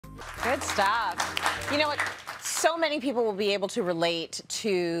Good stuff. You know what? So many people will be able to relate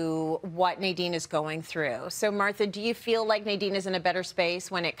to what Nadine is going through. So, Martha, do you feel like Nadine is in a better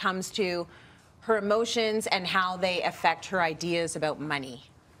space when it comes to her emotions and how they affect her ideas about money?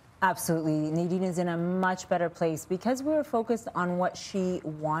 Absolutely. Nadine is in a much better place because we were focused on what she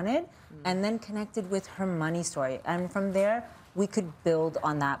wanted and then connected with her money story. And from there, we could build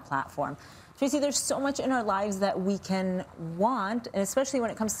on that platform. Tracy, there's so much in our lives that we can want, and especially when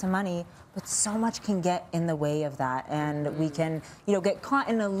it comes to money, but so much can get in the way of that. And we can, get caught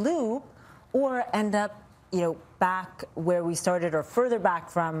in a loop or end up, back where we started or further back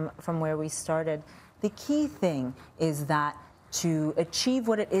from where we started. The key thing is that to achieve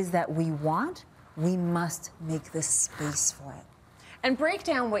what it is that we want, we must make the space for it. And break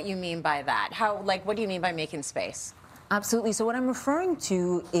down what you mean by that. What do you mean by making space? Absolutely. So what I'm referring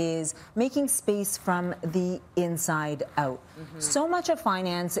to is making space from the inside out. So much of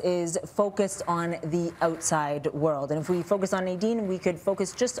finance is focused on the outside world. And if we focus on Nadine, we could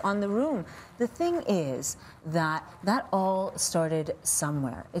focus just on the room. The thing is that all started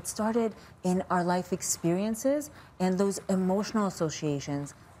somewhere. It started in our life experiences and those emotional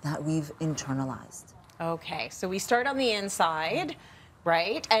associations that we've internalized. Okay, so we start on the inside,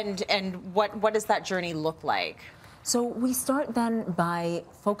 right? And what does that journey look like? So we start then by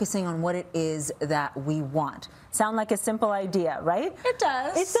focusing on what it is that we want. Sound like a simple idea, right? It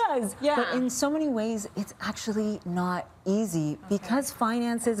does. It does. Yeah. But in so many ways, it's actually not easy because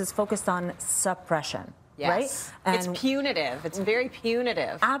finances is focused on suppression. Yes. Right? It's punitive. It's very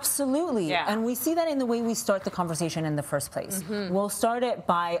punitive. Absolutely. Yeah. And we see that in the way we start the conversation in the first place. We'll start it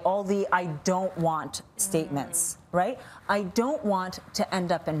by all the I don't want statements, right? I don't want to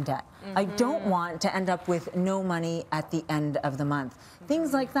end up in debt. I don't want to end up with no money at the end of the month.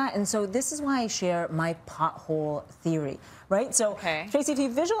 Things like that. And so this is why I share my pothole theory, right? So, Tracy, if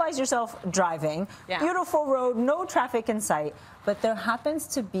you visualize yourself driving, beautiful road, no traffic in sight, but there happens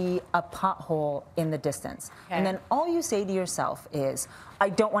to be a pothole in the distance. And then all you say to yourself is, I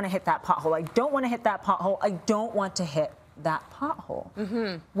don't want to hit that pothole. I don't want to hit that pothole. I don't want to hit that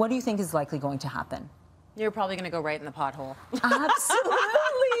pothole. What do you think is likely going to happen? You're probably going to go right in the pothole. Absolutely.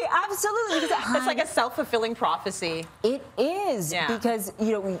 Absolutely. It's like a self-fulfilling prophecy. It is, because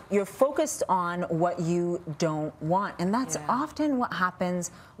you're focused on what you don't want. And that's often what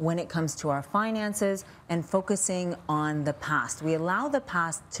happens when it comes to our finances and focusing on the past. We allow the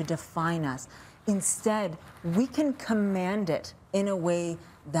past to define us. Instead, we can command it in a way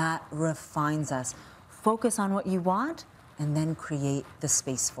that refines us. Focus on what you want and then create the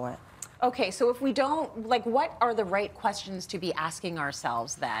space for it. Okay, so if we don't, what are the right questions to be asking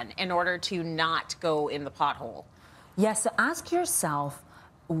ourselves then in order to not go in the pothole? Yes, so ask yourself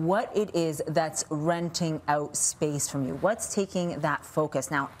what it is that's renting out space from you. What's taking that focus?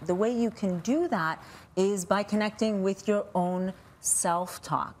 Now, the way you can do that is by connecting with your own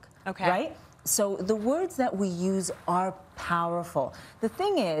self-talk, right? So the words that we use are powerful. The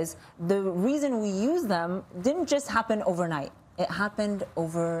thing is, the reason we use them didn't just happen overnight. It happened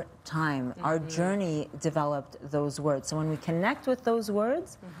over time. Our journey developed those words. So when we connect with those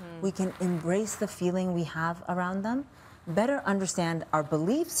words, we can embrace the feeling we have around them, better understand our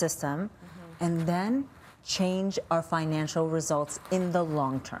belief system, and then change our financial results in the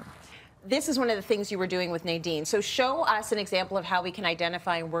long term. This is one of the things you were doing with Nadine. So show us an example of how we can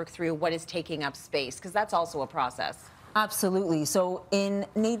identify and work through what is taking up space, because that's also a process. Absolutely. So in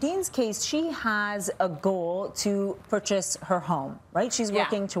Nadine's case, she has a goal to purchase her home, right? She's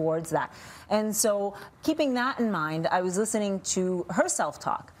working towards that. And so keeping that in mind, I was listening to her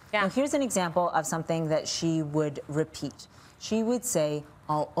self-talk. Now, here's an example of something that she would repeat. She would say,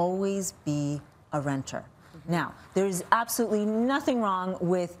 I'll always be a renter. Now, there's absolutely nothing wrong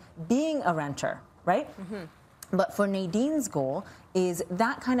with being a renter, right? But for Nadine's goal, is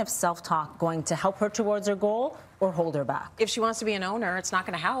that kind of self-talk going to help her towards her goal or hold her back? If she wants to be an owner, it's not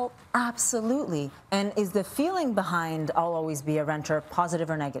going to help. Absolutely. And is the feeling behind I'll always be a renter positive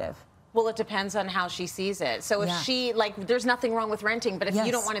or negative? Well, it depends on how she sees it. So if she, there's nothing wrong with renting, but if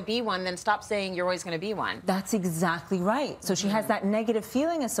you don't want to be one, then stop saying you're always going to be one. That's exactly right. So she has that negative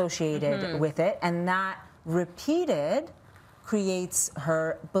feeling associated with it, and that repeated creates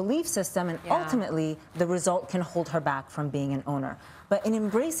her belief system, and ultimately the result can hold her back from being an owner. But in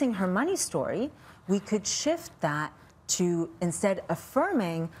embracing her money story, we could shift that to instead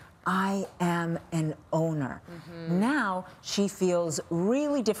affirming, I am an owner. Now she feels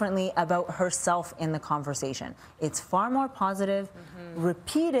really differently about herself in the conversation. It's far more positive,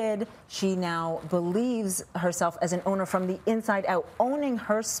 repeated. She now believes herself as an owner from the inside out, owning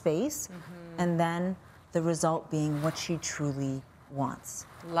her space, and then the result being what she truly wants.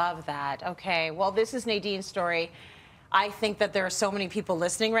 Love that. Okay, well, this is Nadine's story. I think that there are so many people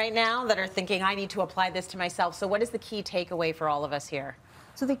listening right now that are thinking, I need to apply this to myself. So what is the key takeaway for all of us here?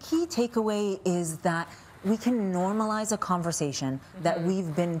 So the key takeaway is that we can normalize a conversation that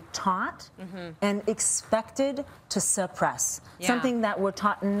we've been taught and expected to suppress, something that we're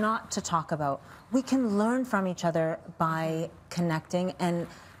taught not to talk about. We can learn from each other by connecting and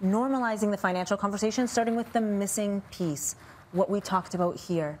normalizing the financial conversation, starting with the missing piece, what we talked about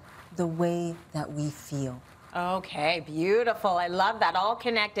here, the way that we feel. Okay, beautiful. I love that. All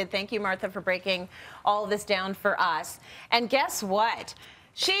connected. Thank you, Martha, for breaking all of this down for us. And guess what?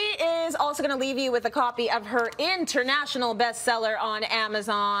 She is also going to leave you with a copy of her international bestseller on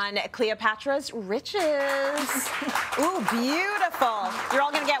Amazon, Cleopatra's Riches. Ooh, beautiful. You're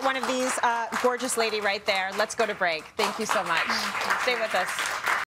all going to get one of these, gorgeous lady right there. Let's go to break. Thank you so much. Stay with us.